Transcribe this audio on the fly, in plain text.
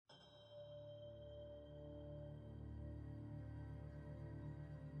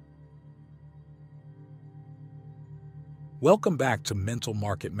Welcome back to Mental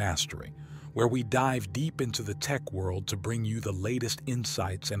Market Mastery, where we dive deep into the tech world to bring you the latest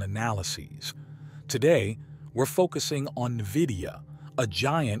insights and analyses. Today, we're focusing on Nvidia, a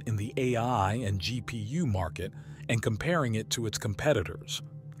giant in the AI and GPU market, and comparing it to its competitors.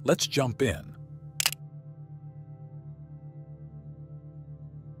 Let's jump in.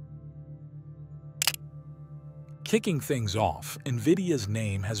 Kicking things off, Nvidia's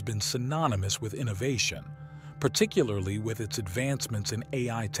name has been synonymous with innovation, particularly with its advancements in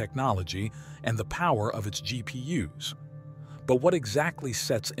AI technology and the power of its GPUs. But what exactly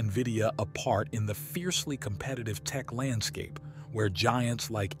sets Nvidia apart in the fiercely competitive tech landscape, where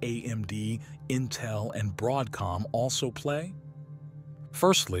giants like AMD, Intel, and Broadcom also play?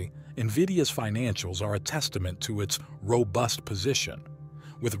 Firstly, Nvidia's financials are a testament to its robust position.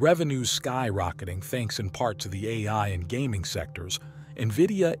 With revenues skyrocketing thanks in part to the AI and gaming sectors,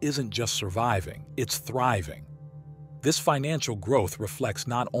 Nvidia isn't just surviving, it's thriving. This financial growth reflects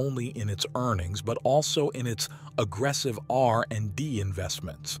not only in its earnings but also in its aggressive R&D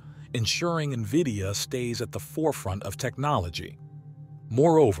investments, ensuring Nvidia stays at the forefront of technology.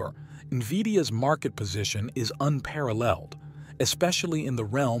 Moreover, Nvidia's market position is unparalleled, especially in the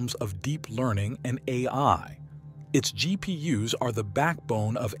realms of deep learning and AI. Its GPUs are the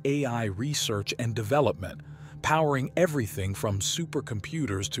backbone of AI research and development, powering everything from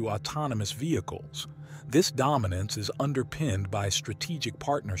supercomputers to autonomous vehicles. This dominance is underpinned by strategic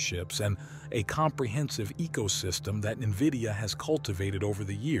partnerships and a comprehensive ecosystem that Nvidia has cultivated over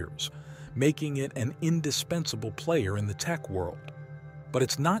the years, making it an indispensable player in the tech world. But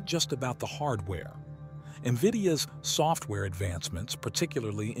it's not just about the hardware. Nvidia's software advancements,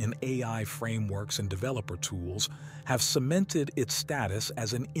 particularly in AI frameworks and developer tools, have cemented its status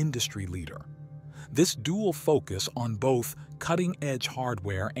as an industry leader. This dual focus on both cutting-edge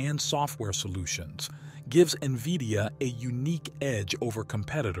hardware and software solutions gives Nvidia a unique edge over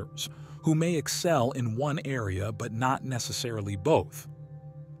competitors who may excel in one area but not necessarily both.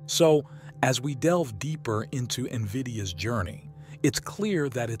 So, as we delve deeper into Nvidia's journey, it's clear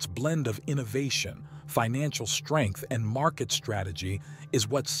that its blend of innovation, financial strength, and market strategy is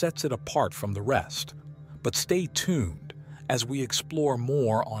what sets it apart from the rest. But stay tuned as we explore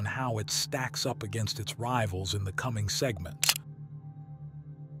more on how it stacks up against its rivals in the coming segments.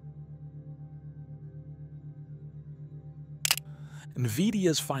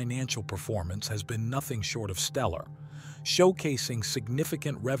 Nvidia's financial performance has been nothing short of stellar, showcasing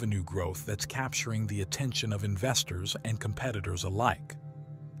significant revenue growth that's capturing the attention of investors and competitors alike.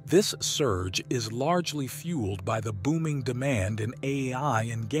 This surge is largely fueled by the booming demand in AI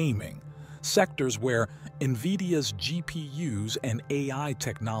and gaming, sectors where Nvidia's GPUs and AI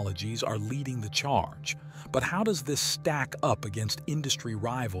technologies are leading the charge. But how does this stack up against industry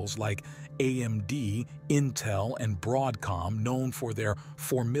rivals like AMD, Intel, and Broadcom, known for their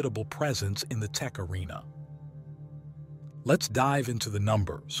formidable presence in the tech arena? Let's dive into the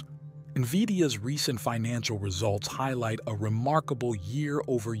numbers. Nvidia's recent financial results highlight a remarkable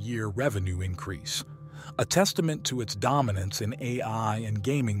year-over-year revenue increase, a testament to its dominance in AI and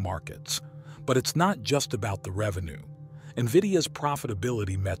gaming markets. But it's not just about the revenue. Nvidia's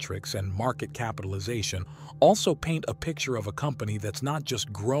profitability metrics and market capitalization also paint a picture of a company that's not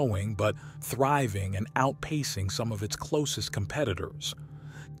just growing but thriving and outpacing some of its closest competitors.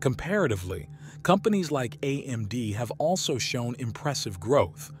 Comparatively, companies like AMD have also shown impressive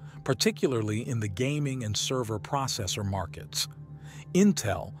growth, particularly in the gaming and server processor markets.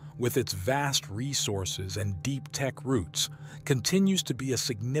 Intel, with its vast resources and deep tech roots, continues to be a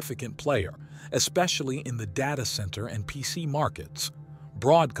significant player, especially in the data center and PC markets.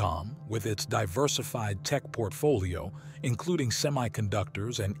 Broadcom, with its diversified tech portfolio, including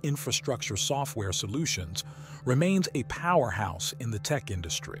semiconductors and infrastructure software solutions, remains a powerhouse in the tech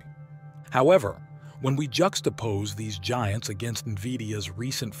industry. However, when we juxtapose these giants against Nvidia's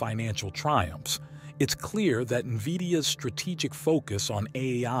recent financial triumphs, it's clear that Nvidia's strategic focus on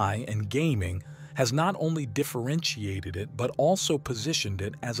AI and gaming has not only differentiated it but also positioned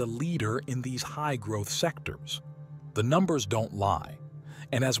it as a leader in these high-growth sectors. The numbers don't lie,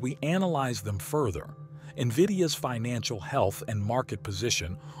 and as we analyze them further, Nvidia's financial health and market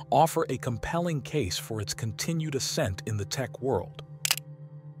position offer a compelling case for its continued ascent in the tech world.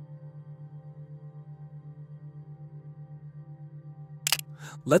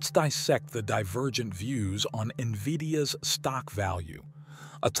 Let's dissect the divergent views on Nvidia's stock value,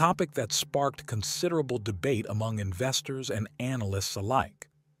 a topic that sparked considerable debate among investors and analysts alike.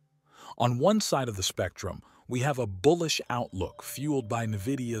 On one side of the spectrum, we have a bullish outlook fueled by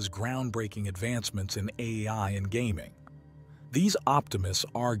Nvidia's groundbreaking advancements in AI and gaming. These optimists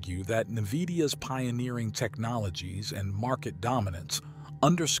argue that Nvidia's pioneering technologies and market dominance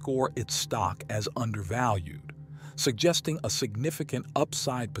underscore its stock as undervalued, suggesting a significant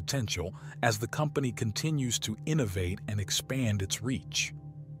upside potential as the company continues to innovate and expand its reach.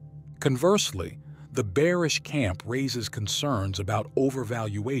 Conversely, the bearish camp raises concerns about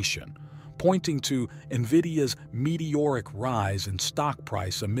overvaluation, pointing to Nvidia's meteoric rise in stock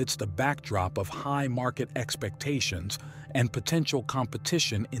price amidst a backdrop of high market expectations and potential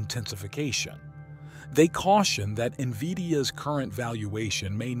competition intensification. They caution that Nvidia's current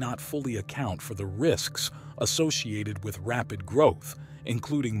valuation may not fully account for the risks associated with rapid growth,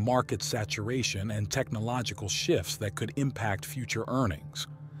 including market saturation and technological shifts that could impact future earnings.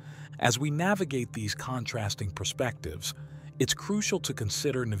 As we navigate these contrasting perspectives, it's crucial to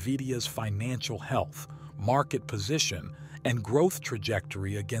consider Nvidia's financial health, market position, and growth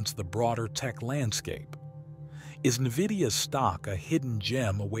trajectory against the broader tech landscape. Is Nvidia's stock a hidden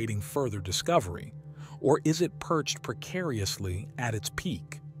gem awaiting further discovery, or is it perched precariously at its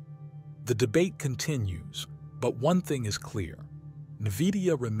peak? The debate continues, but one thing is clear: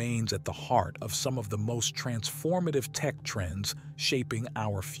 Nvidia remains at the heart of some of the most transformative tech trends shaping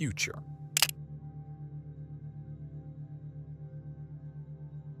our future.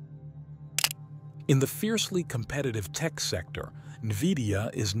 In the fiercely competitive tech sector,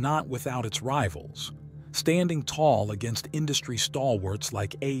 Nvidia is not without its rivals. Standing tall against industry stalwarts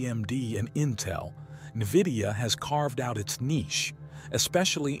like AMD and Intel, Nvidia has carved out its niche,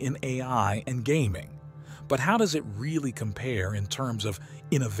 especially in AI and gaming. But how does it really compare in terms of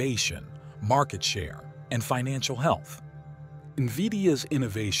innovation, market share, and financial health? Nvidia's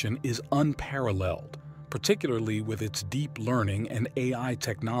innovation is unparalleled, particularly with its deep learning and AI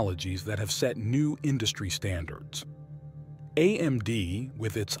technologies that have set new industry standards. AMD,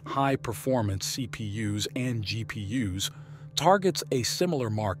 with its high-performance CPUs and GPUs, targets a similar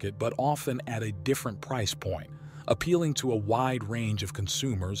market but often at a different price point, appealing to a wide range of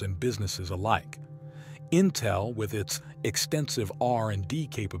consumers and businesses alike. Intel, with its extensive R&D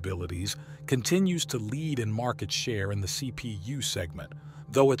capabilities, continues to lead in market share in the CPU segment,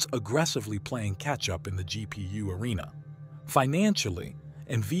 though it's aggressively playing catch-up in the GPU arena. Financially,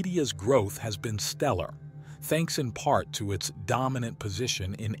 Nvidia's growth has been stellar, thanks in part to its dominant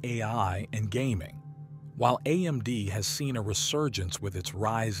position in AI and gaming. While AMD has seen a resurgence with its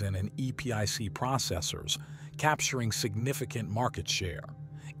Ryzen and EPIC processors, capturing significant market share,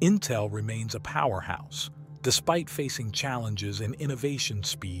 Intel remains a powerhouse, despite facing challenges in innovation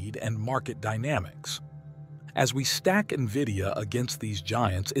speed and market dynamics. As we stack Nvidia against these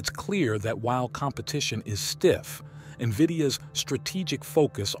giants, it's clear that while competition is stiff, Nvidia's strategic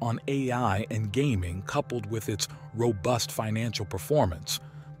focus on AI and gaming, coupled with its robust financial performance,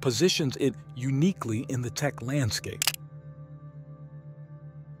 positions it uniquely in the tech landscape.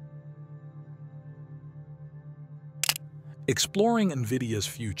 Exploring Nvidia's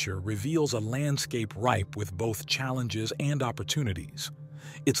future reveals a landscape ripe with both challenges and opportunities.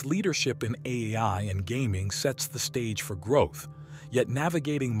 Its leadership in AI and gaming sets the stage for growth, yet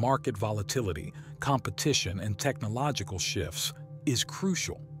navigating market volatility, competition, and technological shifts is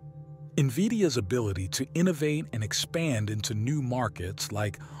crucial. Nvidia's ability to innovate and expand into new markets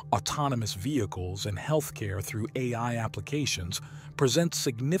like autonomous vehicles and healthcare through AI applications presents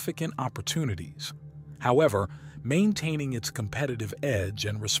significant opportunities. However, maintaining its competitive edge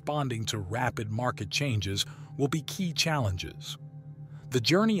and responding to rapid market changes will be key challenges. The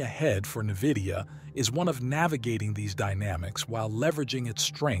journey ahead for Nvidia is one of navigating these dynamics while leveraging its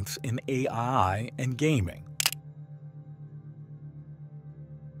strengths in AI and gaming.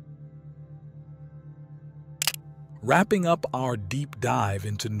 Wrapping up our deep dive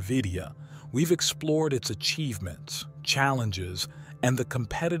into Nvidia, we've explored its achievements, challenges, and the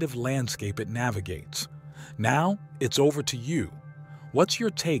competitive landscape it navigates. Now, it's over to you. What's your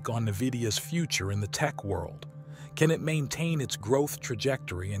take on Nvidia's future in the tech world? Can it maintain its growth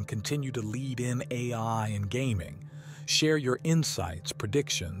trajectory and continue to lead in AI and gaming? Share your insights,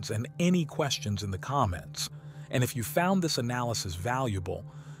 predictions, and any questions in the comments. And if you found this analysis valuable,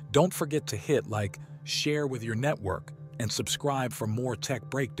 don't forget to hit like, share with your network, and subscribe for more tech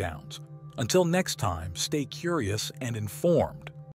breakdowns. Until next time, stay curious and informed.